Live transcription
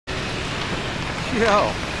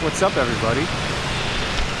Yo, what's up everybody?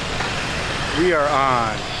 We are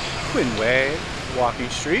on Quinway Walking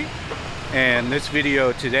Street, and this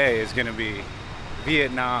video today is going to be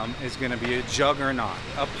Vietnam is going to be a juggernaut,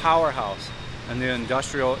 a powerhouse in the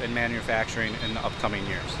industrial and manufacturing in the upcoming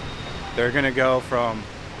years. They're going to go from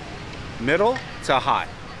middle to high.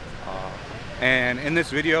 And in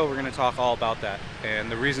this video we're going to talk all about that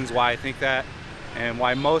and the reasons why I think that and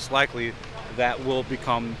why most likely that will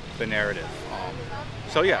become the narrative.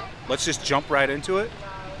 So yeah, let's just jump right into it.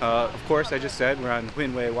 Of course, I just said we're on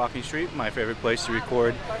Quinway Walking Street, my favorite place to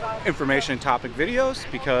record information topic videos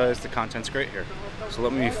because the content's great here. So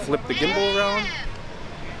let me flip the gimbal around.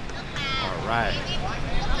 All right,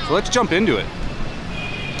 so let's jump into it.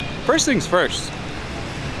 First things first,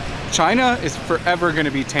 China is forever going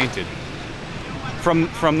to be tainted from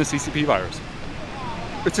the CCP virus.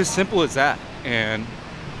 It's as simple as that, and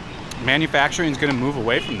manufacturing is going to move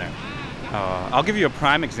away from there. I'll give you a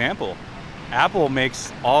prime example. Apple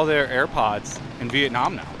makes all their AirPods in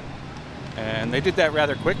Vietnam now, and they did that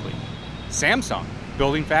rather quickly. Samsung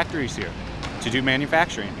building factories here to do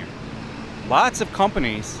manufacturing here. Lots of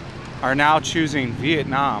companies are now choosing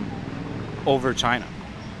Vietnam over China.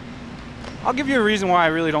 I'll give you a reason why I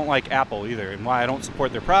really don't like Apple either, and why I don't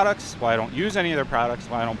support their products, why I don't use any of their products,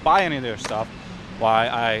 why I don't buy any of their stuff, why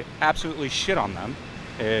I absolutely shit on them,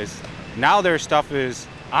 is now their stuff is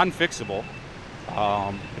unfixable.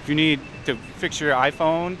 If you need to fix your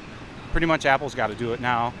iPhone, pretty much Apple's got to do it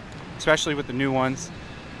now, especially with the new ones.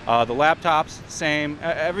 The laptops, same.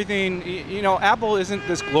 Everything, you know, Apple isn't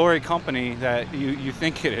this glory company that you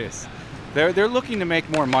think it is. They're looking to make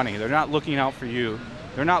more money. They're not looking out for you.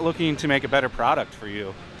 They're not looking to make a better product for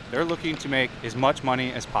you. They're looking to make as much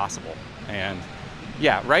money as possible. And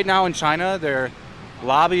yeah, right now in China, they're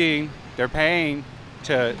lobbying, they're paying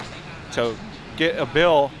to get a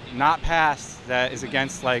bill not passed that is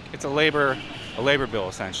against, like, it's a labor bill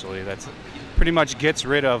essentially, that's pretty much gets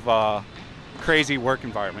rid of crazy work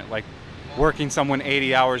environment, like working someone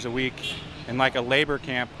 80 hours a week in like a labor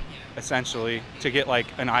camp essentially to get like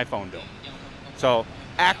an iPhone bill. So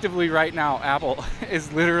actively right now Apple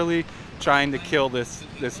is literally trying to kill this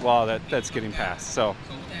law that's getting passed. So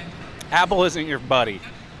Apple isn't your buddy.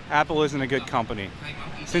 Apple isn't a good company.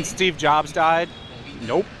 Since Steve Jobs died,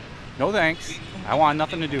 nope, no thanks. I want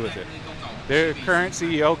nothing to do with it. Their current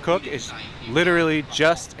CEO, Cook, is literally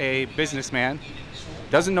just a businessman.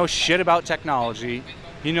 Doesn't know shit about technology.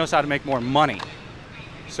 He knows how to make more money.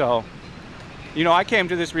 So, you know, I came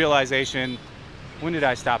to this realization, when did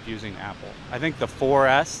I stop using Apple? I think the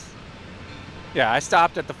 4S. Yeah, I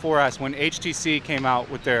stopped at the 4S when HTC came out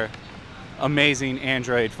with their amazing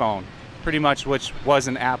Android phone, pretty much, which was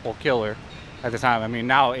an Apple killer at the time. I mean,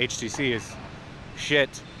 now HTC is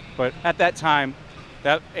shit, but at that time,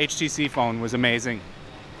 that HTC phone was amazing.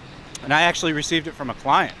 And I actually received it from a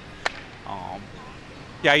client.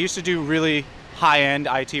 Yeah, I used to do really high-end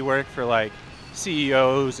IT work for like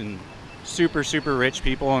CEOs and super rich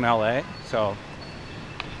people in LA. So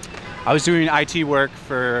I was doing IT work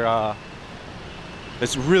for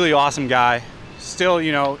this really awesome guy. Still,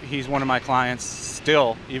 you know, he's one of my clients,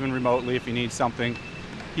 still, even remotely if he needs something.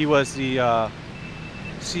 He was the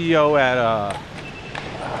CEO at,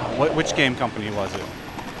 which game company was it?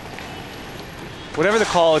 Whatever the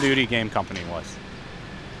Call of Duty game company was.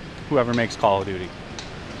 Whoever makes Call of Duty.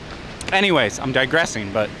 Anyways, I'm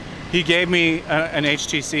digressing, but he gave me an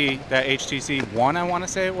HTC, that HTC One, I want to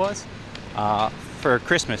say it was, for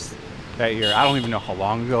Christmas that year. I don't even know how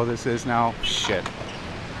long ago this is now. Shit.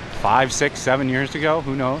 5, 6, 7 years ago,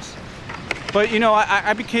 who knows? But you know,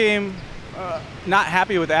 I became not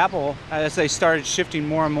happy with Apple as they started shifting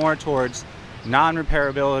more and more towards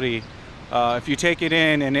non-repairability. If you take it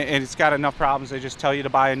in and it's got enough problems, they just tell you to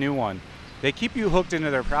buy a new one. They keep you hooked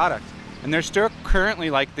into their product, and they're still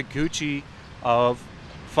currently like the Gucci of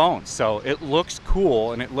phones. So it looks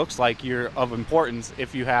cool and it looks like you're of importance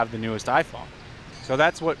if you have the newest iPhone. So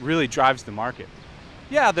that's what really drives the market.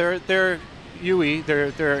 Yeah, their UI,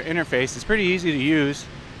 their interface is pretty easy to use,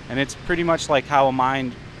 and it's pretty much like how a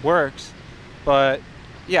mind works. But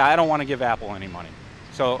yeah, I don't want to give Apple any money.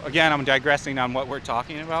 So again, I'm digressing on what we're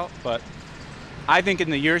talking about, but I think in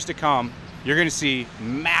the years to come, you're going to see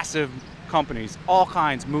massive companies, all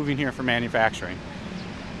kinds, moving here for manufacturing.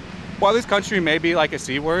 While this country may be like a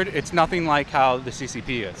C word, it's nothing like how the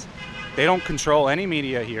CCP is. They don't control any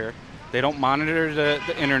media here. They don't monitor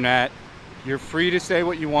the internet. You're free to say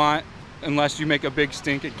what you want unless you make a big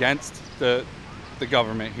stink against the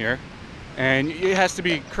government here. And it has to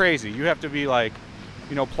be crazy. You have to be like,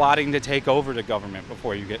 you know, plotting to take over the government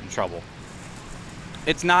before you get in trouble.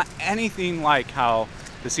 It's not anything like how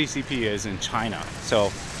the CCP is in China. So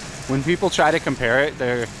when people try to compare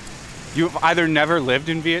it, you've either never lived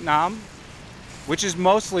in Vietnam, which is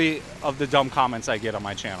mostly of the dumb comments I get on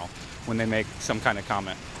my channel when they make some kind of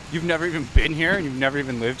comment. You've never even been here and you've never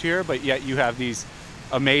even lived here, but yet you have these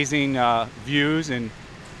amazing views and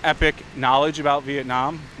epic knowledge about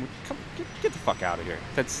Vietnam. Come, get the fuck out of here.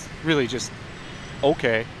 That's really just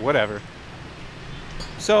okay, whatever.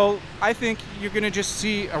 So I think you're gonna just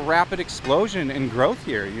see a rapid explosion in growth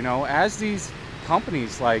here, you know, as these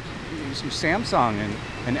companies like Samsung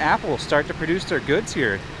and Apple start to produce their goods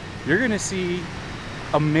here. You're gonna see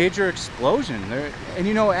a major explosion there. And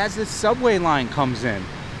you know, as this subway line comes in,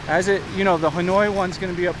 as it, you know, the Hanoi one's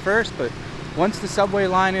gonna be up first, but once the subway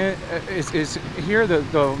line is here, the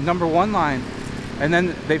 #1 line, and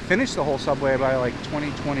then they finish the whole subway by like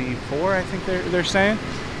 2024, I think they're saying,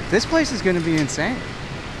 this place is gonna be insane.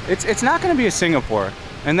 It's not gonna be a Singapore,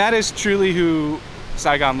 and that is truly who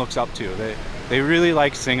Saigon looks up to. They really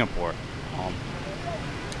like Singapore.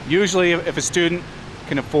 Usually if a student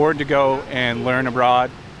can afford to go and learn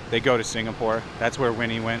abroad, they go to Singapore. That's where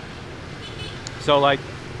Winnie went. So like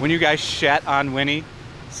when you guys shat on Winnie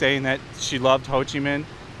saying that she loved Ho Chi Minh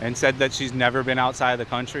and said that she's never been outside of the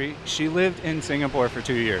country, she lived in Singapore for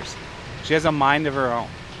 2 years. She has a mind of her own.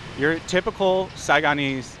 Your typical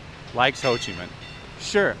Saigonese likes Ho Chi Minh.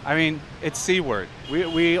 Sure, I mean, it's C-word.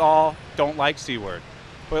 We all don't like C-word.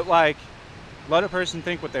 But like, let a person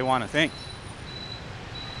think what they want to think.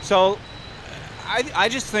 So I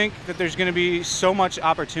just think that there's going to be so much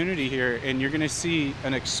opportunity here, and you're going to see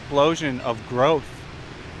an explosion of growth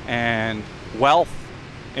and wealth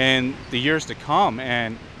in the years to come,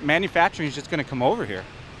 and manufacturing is just going to come over here.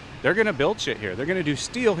 They're going to build shit here. They're going to do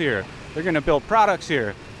steel here. They're going to build products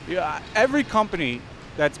here. Yeah, every company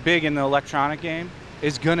that's big in the electronic game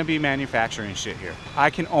is going to be manufacturing shit here. I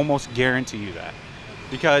can almost guarantee you that,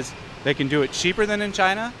 because they can do it cheaper than in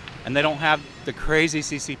China, and they don't have the crazy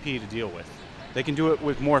CCP to deal with. They can do it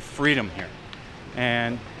with more freedom here,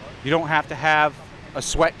 and you don't have to have a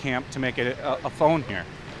sweat camp to make it a phone here.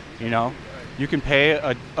 You know, you can pay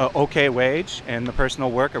a okay wage, and the person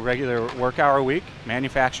will work a regular work hour a week,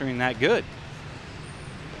 manufacturing that good.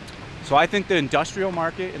 So I think the industrial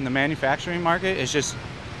market and the manufacturing market is just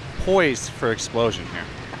poised for explosion here.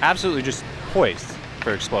 Absolutely just poised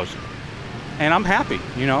for explosion. And I'm happy,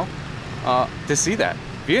 you know, to see that.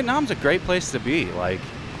 Vietnam's a great place to be. Like,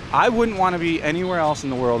 I wouldn't want to be anywhere else in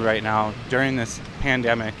the world right now during this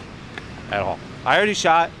pandemic at all. I already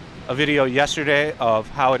shot a video yesterday of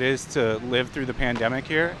how it is to live through the pandemic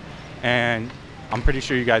here, and I'm pretty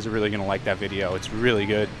sure you guys are really gonna like that video. It's really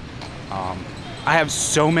good. I have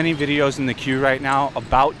so many videos in the queue right now,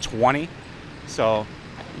 about 20. So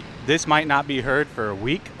this might not be heard for a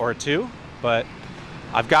week or two, but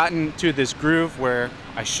I've gotten to this groove where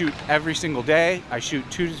I shoot every single day. I shoot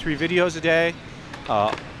 2 to 3 videos a day.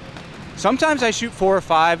 Sometimes I shoot 4 or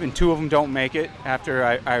 5 and 2 of them don't make it after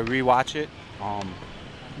I rewatch it.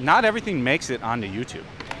 Not everything makes it onto YouTube.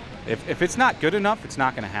 If it's not good enough, it's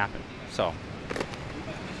not gonna happen. So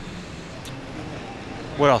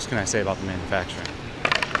what else can I say about the manufacturing?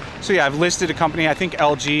 So yeah, I've listed a company. I think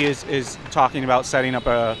LG is talking about setting up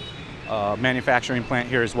a manufacturing plant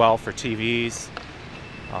here as well for TVs.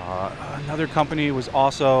 Another company was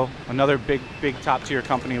also, another big top tier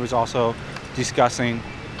company was also discussing,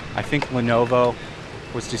 I think Lenovo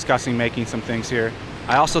was discussing making some things here.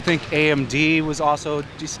 I also think AMD was also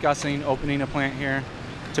discussing opening a plant here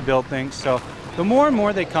to build things. So the more and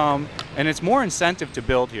more they come, and it's more incentive to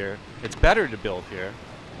build here, it's better to build here,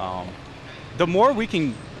 the more we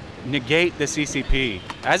can negate the CCP.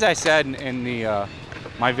 As I said in the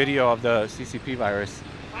my video of the CCP virus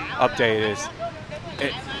update, is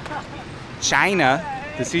China,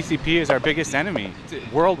 the CCP is our biggest enemy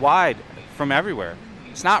worldwide from everywhere.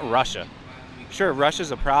 It's not Russia. Sure,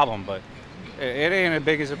 Russia's a problem, but it ain't as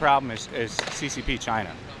big as a problem as CCP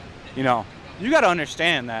China. You know, you got to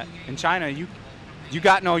understand that in China, you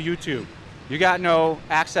got no YouTube. You got no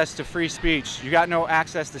access to free speech. You got no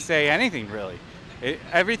access to say anything, really.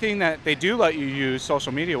 Everything that they do let you use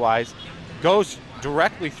social media-wise goes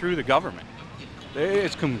directly through the government.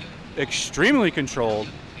 It's extremely controlled,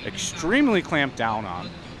 extremely clamped down on,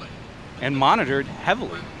 and monitored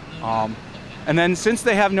heavily. And then since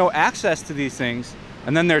they have no access to these things,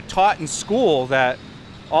 and then they're taught in school that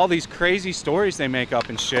all these crazy stories they make up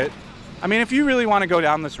and shit. I mean, if you really want to go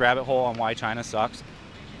down this rabbit hole on why China sucks,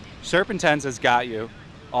 Serpentens has got you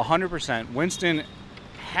 100%. Winston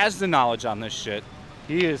has the knowledge on this shit.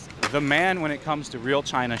 He is the man when it comes to real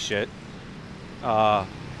China shit. China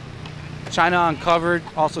Uncovered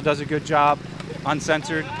also does a good job,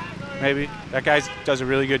 uncensored. maybe. That guy does a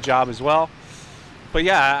really good job as well. But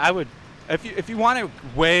yeah, I would, if you want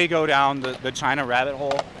to go down the China rabbit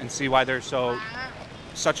hole and see why they're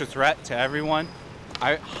such a threat to everyone,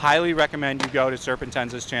 I highly recommend you go to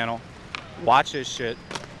Serpentenza's channel, watch his shit.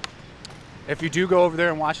 If you do go over there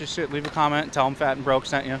and watch his shit, leave a comment and tell him Fat and Broke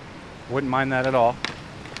sent you. Wouldn't mind that at all.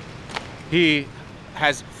 He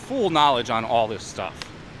has full knowledge on all this stuff.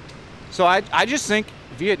 So I just think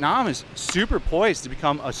Vietnam is super poised to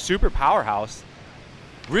become a super powerhouse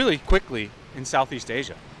really quickly in Southeast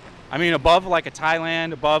Asia. I mean, above like a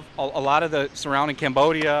Thailand, above a lot of the surrounding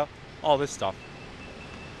Cambodia, all this stuff.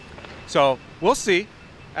 So we'll see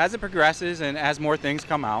as it progresses, and as more things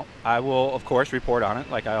come out, I will of course report on it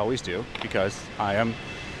like I always do, because I am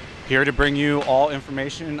here to bring you all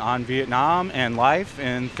information on Vietnam and life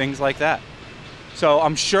and things like that. So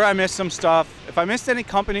I'm sure I missed some stuff. If I missed any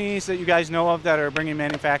companies that you guys know of that are bringing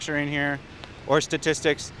manufacturing here or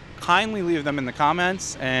statistics, kindly leave them in the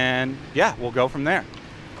comments, and yeah, we'll go from there.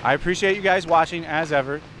 I appreciate you guys watching as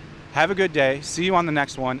ever. Have a good day. See you on the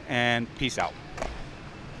next one, and peace out.